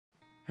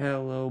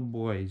Hello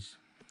boys.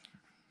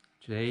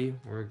 Today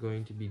we're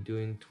going to be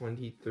doing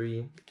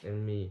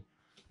 23andMe.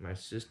 My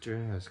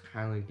sister has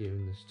kindly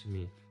given this to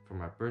me for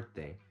my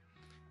birthday.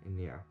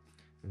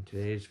 And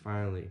today is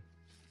finally,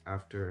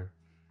 after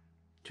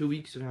 2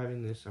 weeks of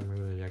having this, I'm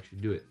ready to actually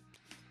do it.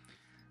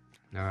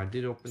 Now I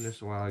did open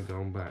this a while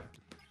ago, but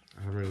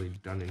I haven't really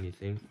done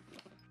anything.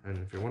 And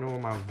if you're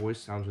wondering why my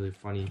voice sounds really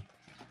funny,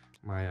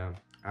 I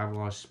have a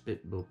lot of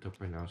spit built up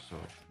right now, so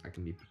I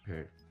can be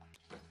prepared.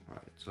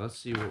 Alright, so let's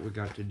see what we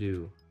got to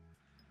do.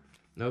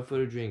 No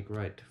food or drink,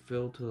 right.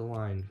 Fill to the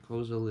line.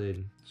 Close the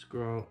lid.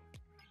 Scroll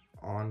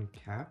on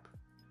cap.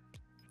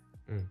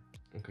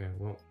 Okay,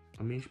 well,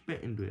 let me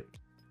spit into it.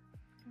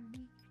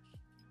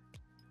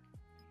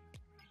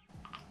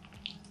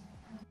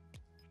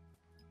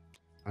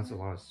 That's a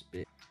lot of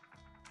spit.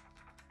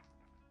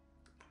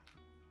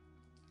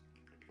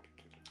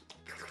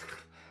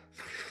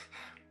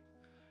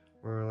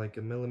 We're like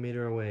a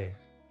millimeter away.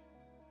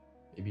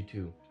 Maybe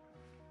 2.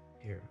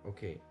 Here,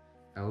 okay.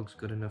 That looks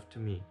good enough to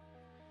me.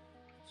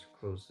 Let's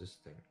close this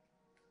thing.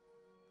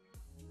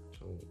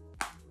 So,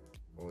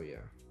 oh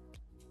yeah.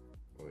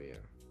 Oh yeah.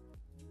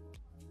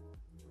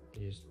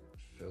 He just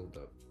filled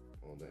up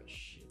all that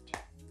shit.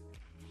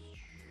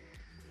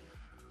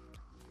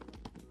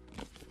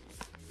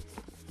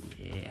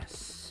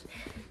 Yes.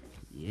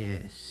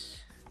 Yes.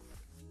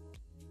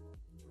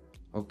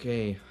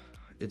 Okay.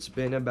 It's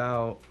been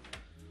about,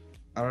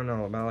 I don't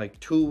know, about like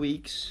 2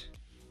 weeks.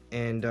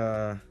 And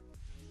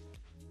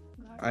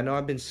I know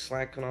I've been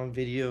slacking on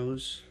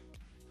videos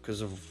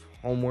because of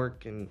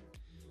homework and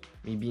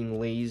me being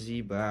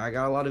lazy, but I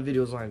got a lot of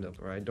videos lined up,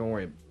 alright? Don't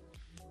worry.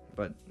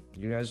 But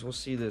you guys will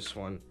see this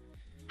one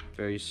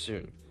very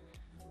soon.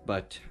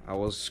 But I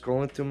was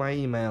scrolling through my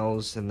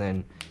emails and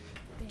then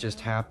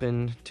just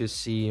happened to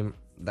see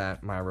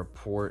that my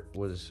report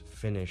was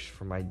finished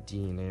for my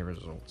DNA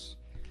results.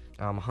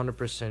 Now I'm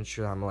 100%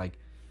 sure I'm like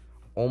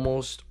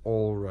almost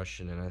all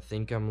Russian, and I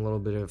think I'm a little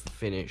bit of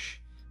Finnish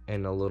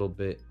and a little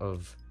bit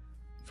of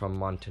from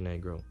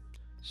Montenegro.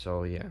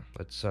 So yeah,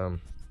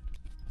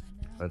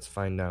 let's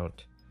find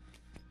out.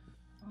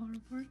 All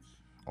reports?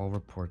 All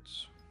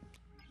reports.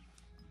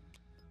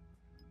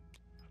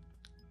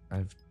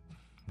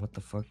 What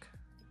the fuck?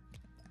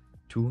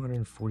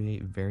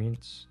 248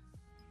 variants?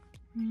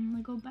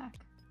 Go back.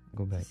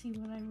 Go back. See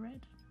what I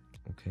read.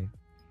 Okay.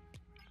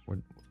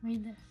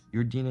 Read this.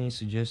 Your DNA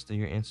suggests that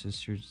your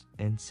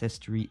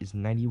ancestry is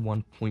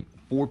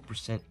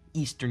 91.4%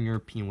 Eastern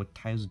European with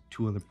ties to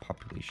 2 other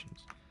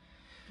populations.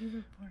 Your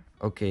report.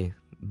 Okay,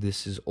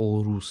 this is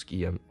all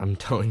Ruski, I'm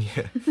telling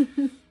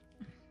you.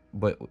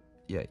 But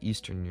yeah,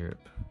 Eastern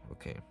Europe.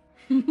 Okay.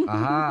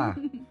 Aha!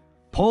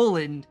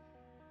 Poland!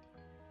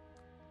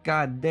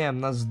 God damn,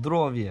 na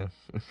zdrowie.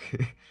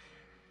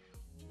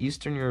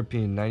 Eastern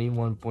European,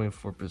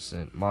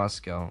 91.4%.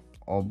 Moscow,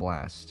 all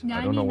blast.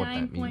 I don't know what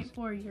that means.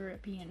 99.4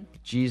 European.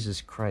 Jesus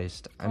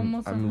Christ.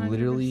 Almost I'm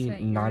literally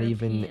 100% not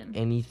even European.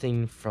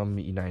 anything from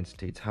the United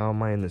States. How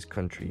am I in this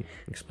country?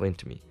 Explain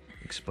to me.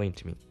 Explain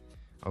to me.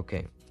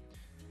 Okay.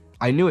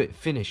 I knew it.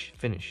 Finnish.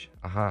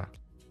 Aha.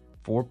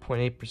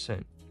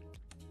 4.8%.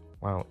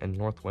 Wow. And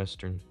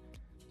Northwestern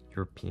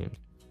European.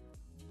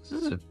 This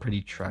is a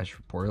pretty trash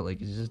report.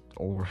 Like, it's just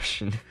all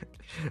Russian.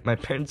 My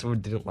parents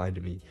didn't lie to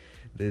me.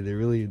 They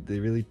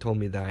really told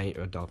me that I ain't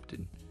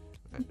adopted.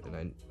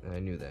 And I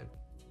knew that.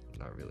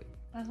 Not really.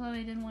 That's why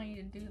they didn't want you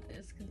to do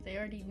this, because they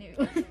already knew.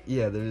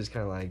 Yeah, they're just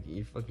kind of like,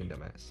 you fucking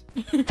dumbass.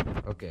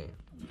 Okay.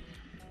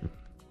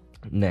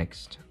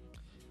 Next.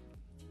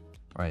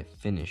 Alright,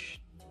 finish.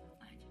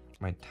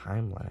 My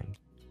timeline.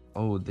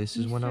 Oh, this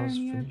is when I was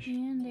finished?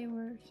 European, they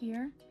were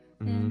here.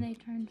 Then they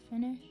turned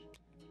Finnish.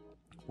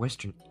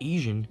 Western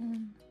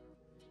Asian?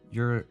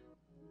 You're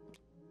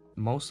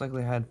most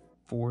likely had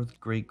 4th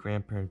great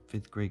grandparent,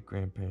 5th great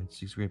grandparent,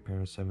 6th great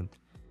parent, 7th.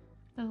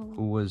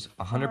 Who was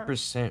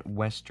 100%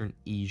 Western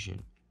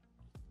Asian.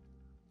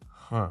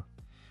 Huh.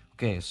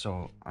 Okay,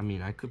 so, I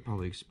mean, I could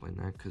probably explain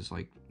that, because,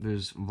 like,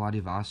 there's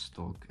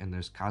Vladivostok, and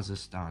there's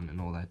Kazakhstan,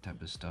 and all that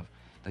type of stuff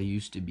that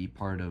used to be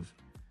part of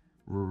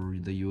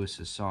the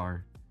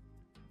USSR,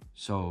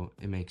 so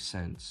it makes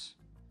sense.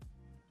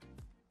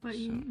 But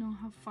you know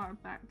how far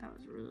back, that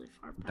was really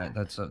far back.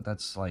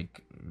 That's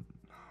like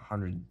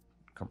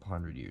couple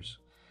hundred years.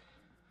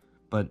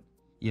 But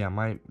yeah,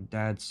 my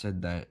dad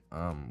said that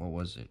what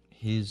was it?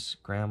 His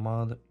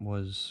grandma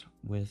was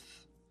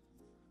with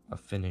a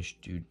Finnish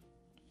dude,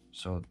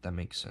 so that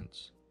makes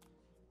sense.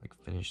 Like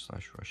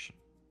Finnish/Russian.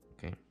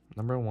 Okay,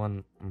 number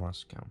 1,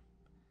 Moscow.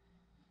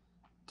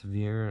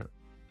 Tver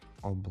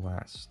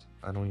Oblast.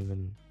 I don't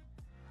even.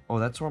 Oh,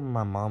 that's where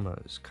my mama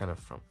is kind of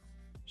from.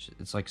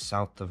 It's like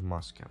south of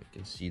Moscow. You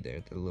can see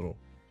there the little.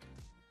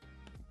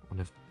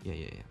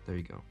 Yeah. There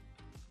you go.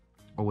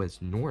 Oh,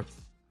 it's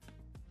north.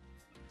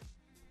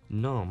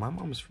 No, my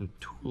mom is from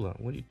Tula.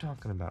 What are you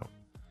talking about?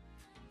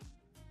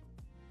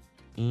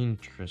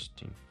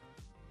 Interesting.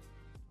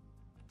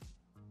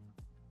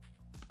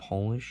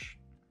 Polish.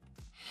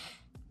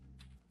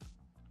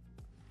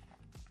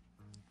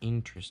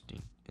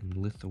 Interesting. And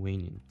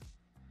Lithuanian.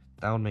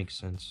 that would make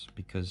sense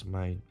because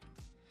my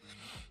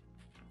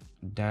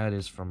dad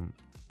is from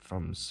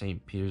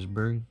St.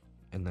 Petersburg,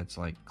 and that's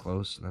like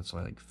close. That's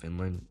like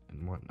Finland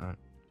and whatnot.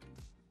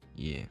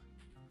 Yeah.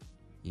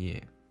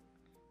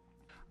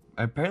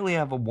 I apparently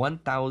have a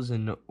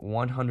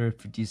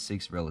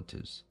 1,156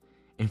 relatives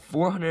and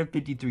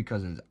 453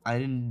 cousins. I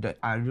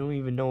don't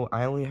even know.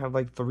 I only have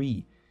like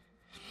 3.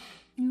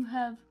 You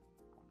have.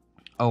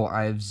 Oh,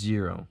 I have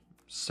 0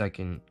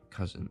 second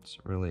cousins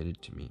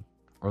related to me,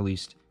 or at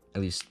least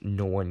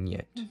no one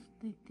yet.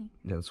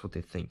 That's what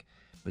they think.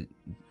 But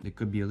there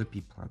could be other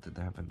people out there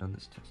that haven't done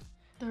this test.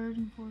 Third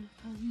and fourth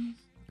cousins.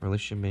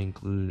 Relationship may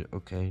include,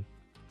 okay.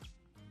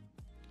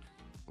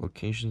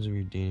 Locations of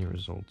your dating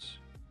results.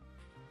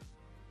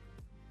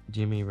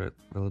 DMA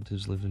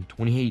relatives live in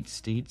 28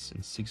 states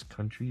and 6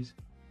 countries.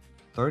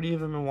 30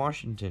 of them in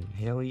Washington.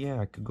 Hell yeah,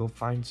 I could go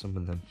find some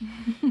of them.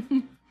 What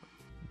the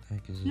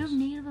heck is this? You have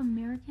Native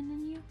American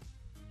in you?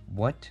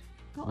 What?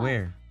 Go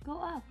Where? Up. Go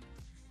up.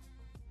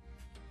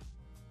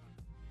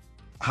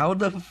 How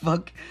the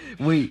fuck?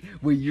 Wait,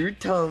 you're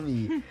telling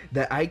me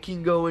that I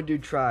can go into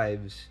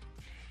tribes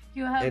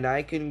and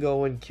I can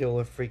go and kill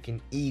a freaking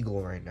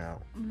eagle right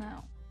now?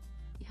 No.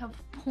 You have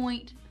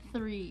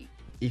 0.3.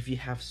 If you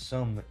have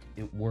some,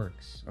 it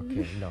works.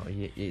 Okay, no,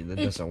 that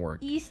doesn't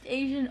work. East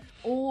Asian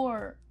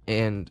or.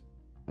 And,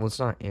 well, it's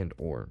not and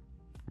or.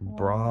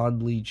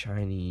 Broadly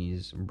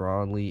Chinese,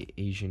 broadly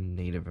Asian,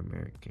 Native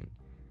American.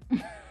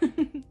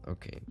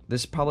 Okay,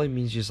 this probably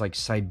means just like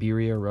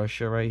Siberia,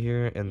 Russia right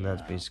here, and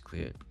that's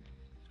basically it.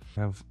 I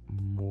have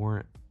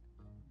more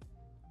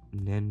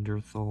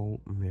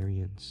Neanderthal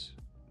variants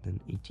than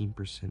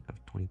 18%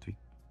 of 23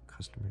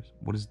 customers.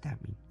 What does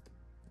that mean?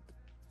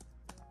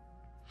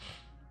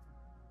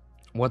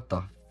 What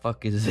the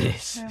fuck is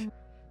this?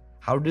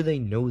 How do they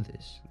know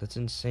this? That's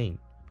insane.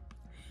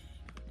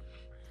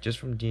 Just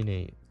from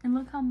DNA. And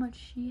look how much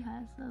she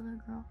has, the other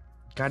girl.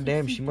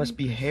 Goddamn, she must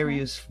be hairy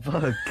as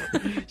fuck.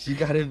 She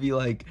gotta be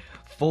like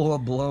full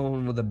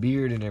blown with a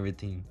beard and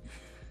everything.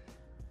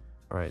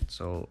 Alright,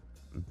 so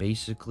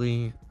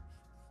basically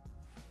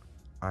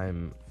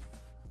I'm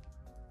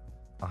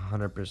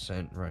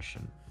 100%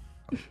 Russian.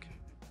 Okay.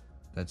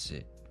 That's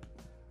it.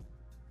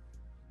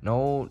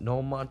 No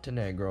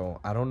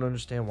Montenegro. I don't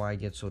understand why I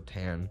get so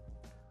tan.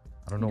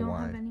 I don't know why. You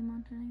don't have any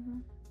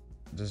Montenegro?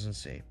 It doesn't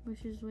say.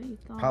 Which is what you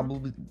thought.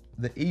 Probably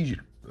the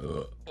Asian.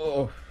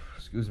 Oh,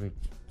 excuse me.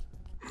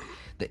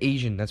 The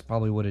Asian, that's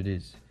probably what it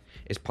is.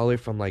 It's probably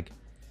from like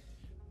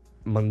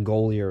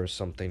Mongolia or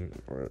something,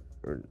 or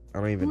I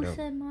don't even know. Who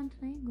said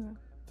Montenegro?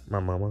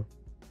 My mama.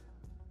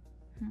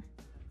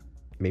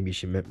 Maybe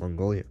she meant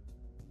Mongolia.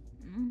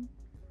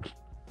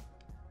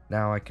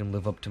 Now I can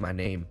live up to my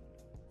name,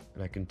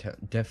 and I can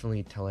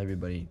definitely tell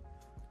everybody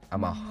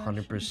I'm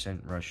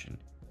 100% Russian.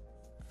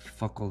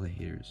 Fuck all the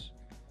haters.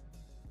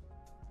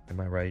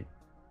 Am I right?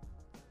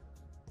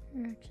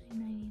 You're actually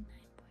 99.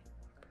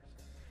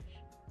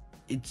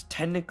 It's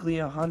technically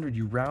 100.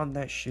 You round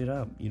that shit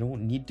up. You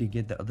don't need to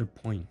get the other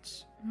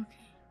points. Okay.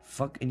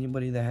 Fuck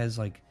anybody that has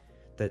like,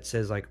 that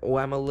says like, oh,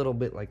 I'm a little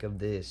bit like of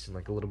this and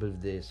like a little bit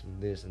of this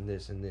and this and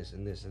this and this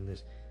and this and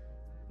this.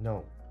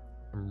 No,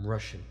 I'm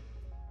Russian.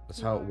 That's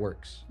how it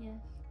works. Yes.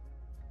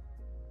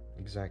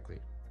 Exactly.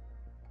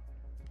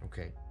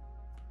 Okay.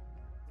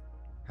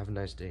 Have a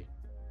nice day.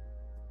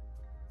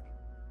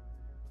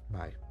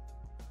 Bye.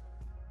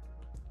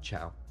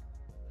 Ciao.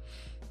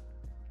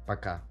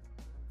 Пока.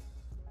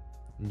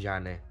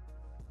 Jane.